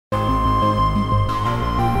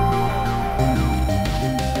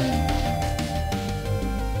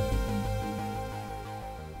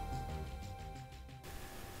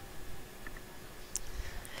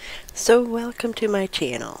So welcome to my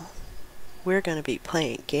channel. We're going to be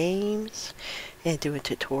playing games and doing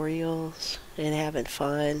tutorials and having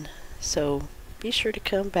fun. So be sure to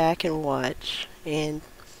come back and watch and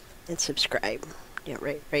subscribe. Yeah,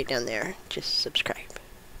 right down there. Just subscribe.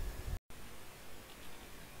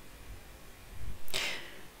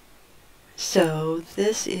 So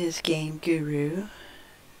this is GameGuru,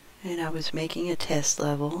 and I was making a test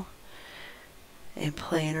level and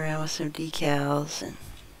playing around with some decals and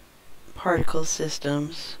particle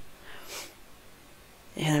systems.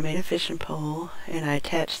 And I made a fishing pole, and I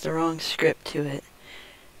attached the wrong script to it.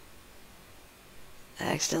 I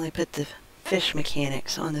accidentally put the fish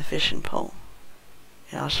mechanics on the fishing pole,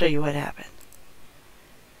 and I'll show you what happened.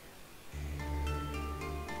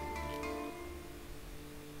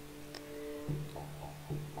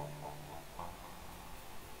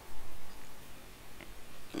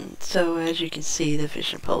 And so as you can see, the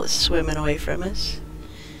fishing pole is swimming away from us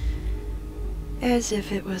as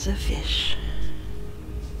if it was a fish.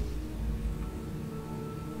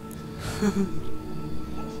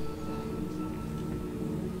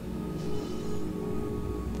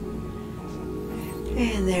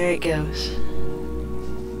 And there it goes.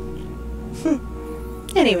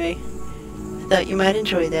 Anyway, I thought you might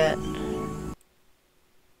enjoy that.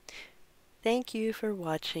 Thank you for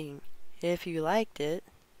watching. If you liked it,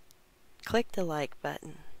 click the like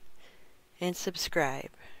button and subscribe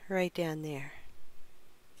right down there.